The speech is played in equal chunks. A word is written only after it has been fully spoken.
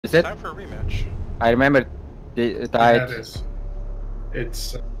Is it? Time for a rematch. I remember it died. Yeah, it is.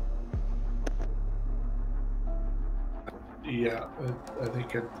 It's yeah. I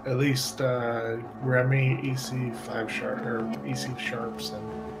think at least Remy, EC5 sharp or EC sharps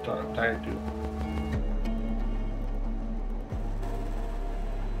and Diadu.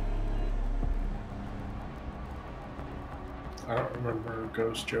 I don't remember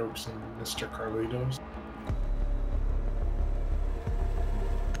Ghost Jokes and Mr. Carlitos.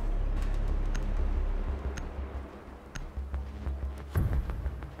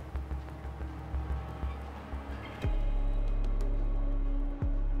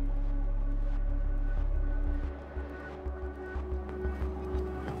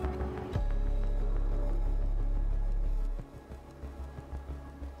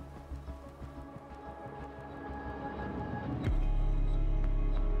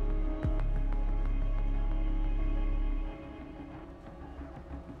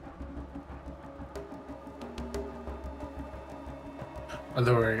 By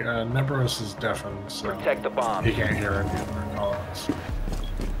the way, Nebros is deafened, so Protect the bomb. he can't hear any of our calls.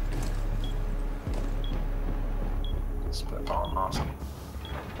 Spitballing awesome.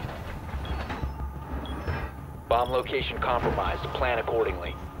 Bomb location compromised. Plan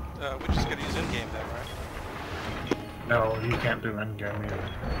accordingly. We just gotta use in-game then, right? No, you can't do endgame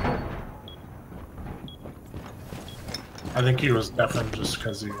either. I think he was deafened just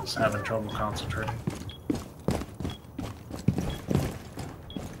because he was having trouble concentrating.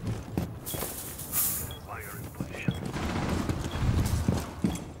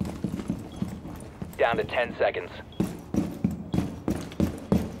 Down to 10 seconds.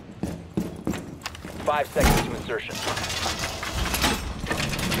 5 seconds to insertion.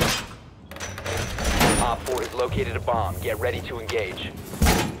 Op 4 has located a bomb. Get ready to engage.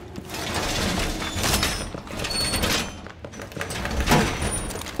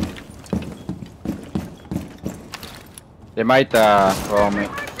 They might roam it.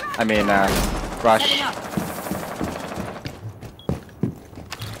 I mean rush.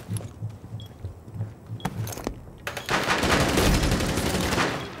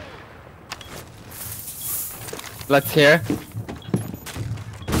 Let's hear.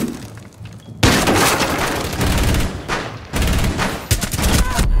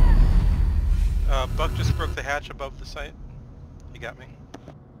 Buck just broke the hatch above the site. He got me.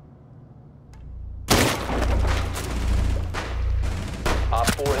 Op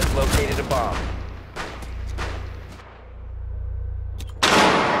 4 has located a bomb.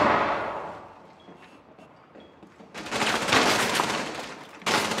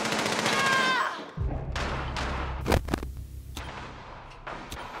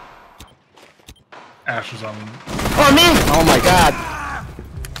 Ash is on. Oh me! Oh my god!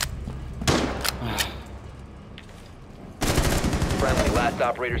 Friendly, last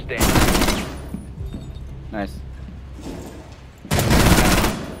operator standing. Nice.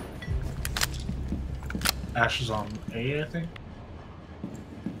 Ash is on A, I think.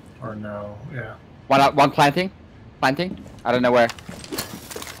 Or no? Yeah. One planting. Planting. I don't know where.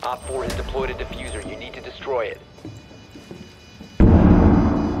 Op 4 has deployed a diffuser. You need to destroy it.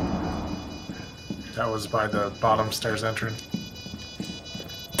 That was by the bottom stairs entrance.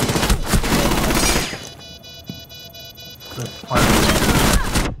 The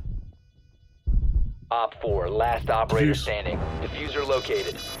plant. Op 4, last operator Diffuse. standing. Diffuser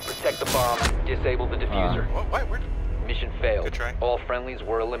located. Protect the bomb. Disable the diffuser. What? Where? Mission failed. Good try. All friendlies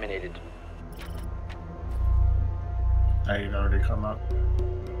were eliminated. He'd already come up.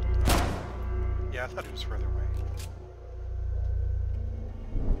 Yeah, I thought he was further away.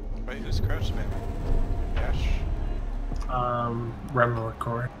 Wait, who's crouch spamming? Ash? Rem or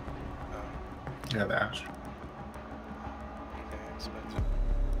Corey. Oh, Yeah, the Ash. okay, I expect.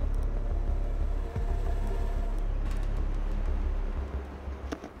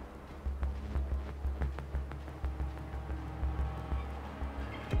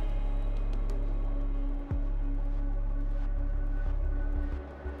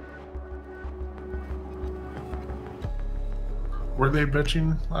 Were they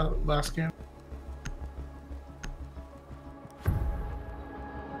bitching last game?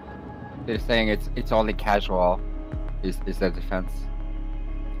 They're saying it's only casual. Is their defense?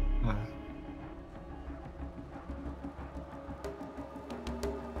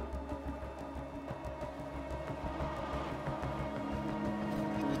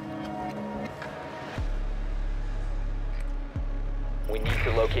 We need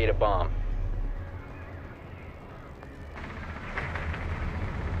to locate a bomb.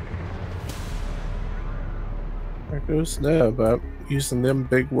 There goes Neb about using them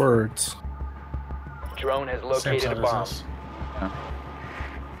big words. Drone has Same located side a as bomb. us.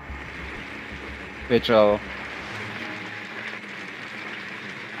 Vigil.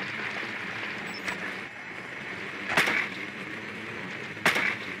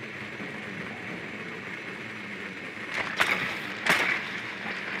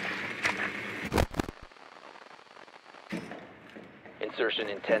 Insertion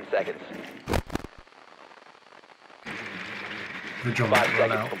in 10 seconds. Vigil 5 might run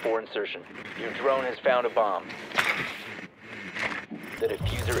seconds out. before insertion. Your drone has found a bomb. The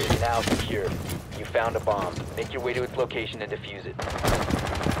diffuser is now secure. You found a bomb. Make your way to its location and defuse it.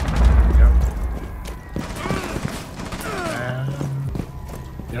 Yep.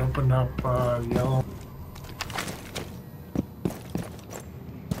 And you open up yellow.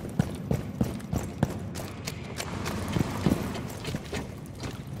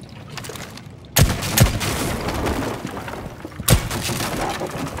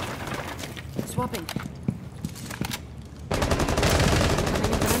 Swapping.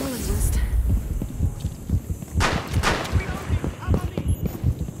 Adrenaline boost.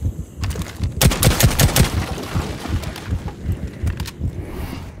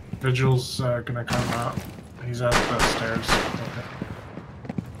 Vigil's gonna come out. He's at the stairs. Okay.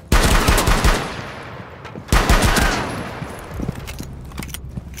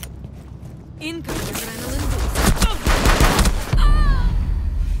 Incoming adrenaline boost.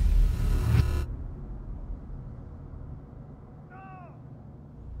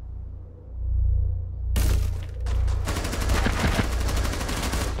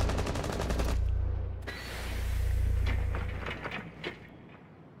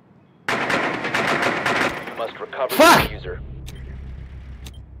 You must recover Fuck! the diffuser.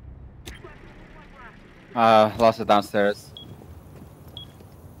 Lost it downstairs.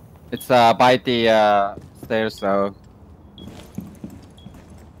 It's by the stairs, so.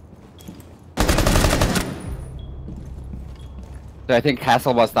 So I think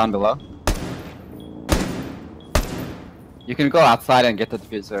Castle was down below. You can go outside and get the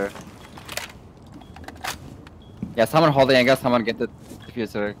diffuser. Yeah, someone holding angle, someone get the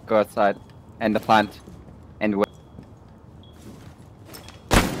diffuser, go outside. And the plant. And wait.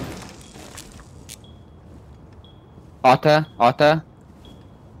 Otta.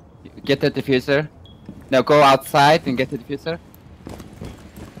 Get the diffuser. No, go outside and get the diffuser.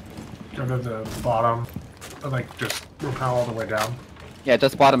 Go to the bottom. Like, just rappel all the way down. Yeah,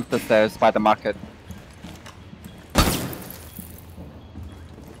 just bottom of the stairs by the market.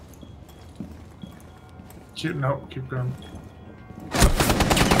 No, keep going.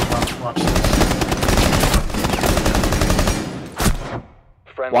 Watch this.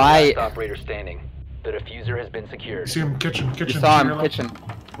 Friendly Why- last operator standing. The diffuser has been You secured. see him kitchen. You saw him, Yellow. kitchen.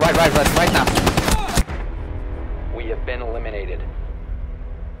 Right now. We have been eliminated.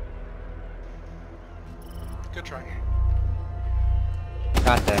 Good try.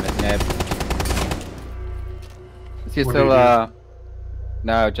 God damn it, Nib. Is he What still, do you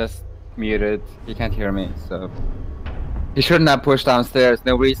no, just muted. He can't hear me, so. He shouldn't have pushed downstairs.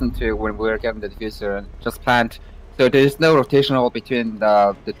 No reason to when we were getting the diffuser. Just plant. So there's no rotational between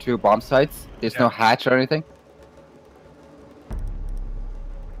the two bomb sites. There's no hatch or anything.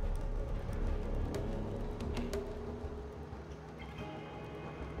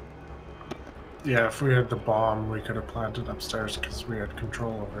 Yeah, if we had the bomb, we could have planted upstairs because we had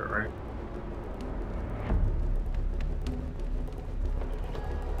control of it, right?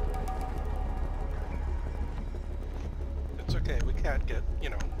 It's okay. We can't get,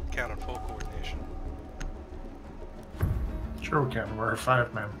 count on full coordination. Sure we can. We're a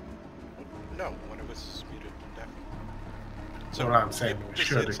 5-man. No, when it was muted, definitely. So what I'm saying, we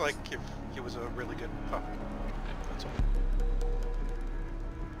should. It's like if he was a really good pup. That's all.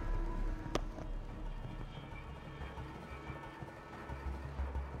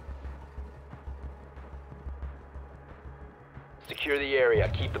 Secure the area.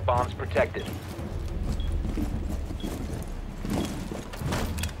 Keep the bombs protected.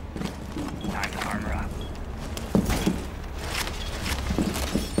 Time to armor up.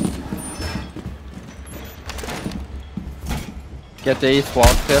 Get the east wall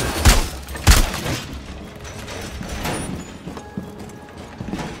still.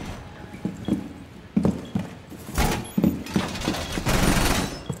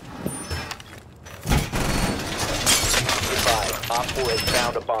 Op 4 has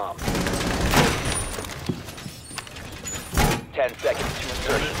found a bomb. 10 seconds to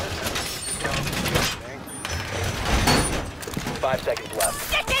insertion. 5 seconds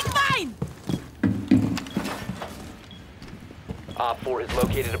left. Getting mine! Op 4 has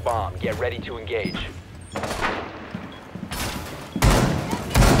located a bomb. Get ready to engage.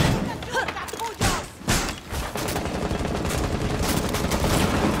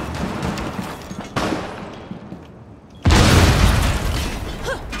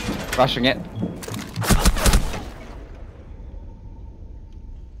 Rushing it.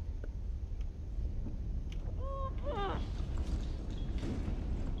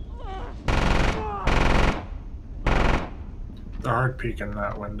 They're hard peeking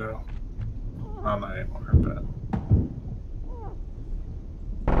that window. Oh, not anymore, but.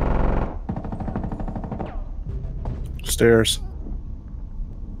 Stairs.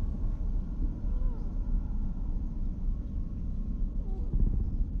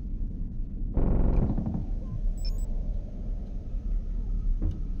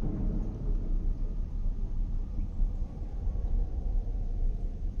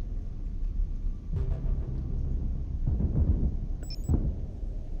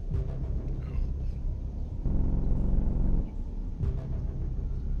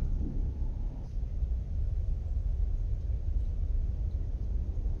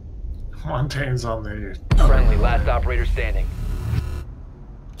 Montaigne's on the. Friendly, last operator standing.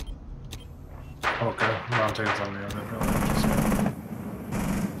 Okay, Montaigne's on the other building.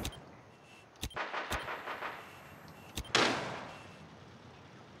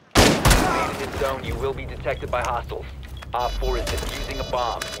 In this zone, you will be detected by hostiles. Op 4 is defusing a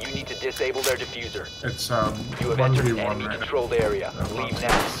bomb. You need to disable their diffuser. It's You have entered an 1v1 right now. enemy-controlled area. Leave now.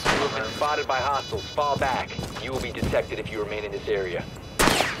 You have been spotted by hostiles. Fall back. You will be detected if you remain in this area.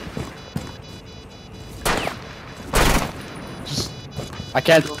 Just, I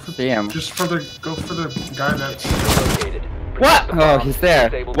can't see him. just for the go for the guy that's. Located. What? Protect the Oh, bomb. he's there.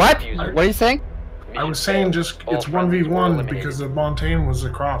 Disable the What? diffuser. What are you saying? I was Mission saying failed. just All it's friendlies were 1v1 eliminated. because the Montaigne was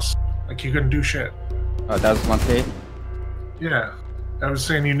across. Like he couldn't do shit. Oh, that was one T. Yeah. I was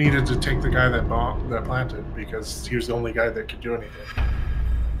saying you needed to take the guy that planted because he was the only guy that could do anything.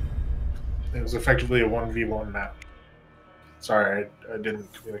 It was effectively a 1v1 map. Sorry, I didn't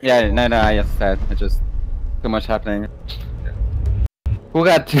communicate. Yeah, no, I just said it just too much happening. Who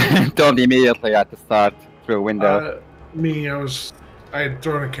got done immediately at the start through a window? Me, I had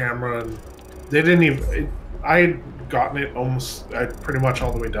thrown a camera and they didn't even. I had gotten it almost pretty much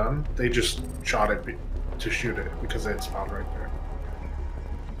all the way done. They just shot it to shoot it because they had spawned right there.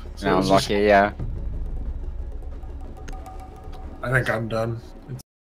 So No, it was lucky, yeah. I think I'm done.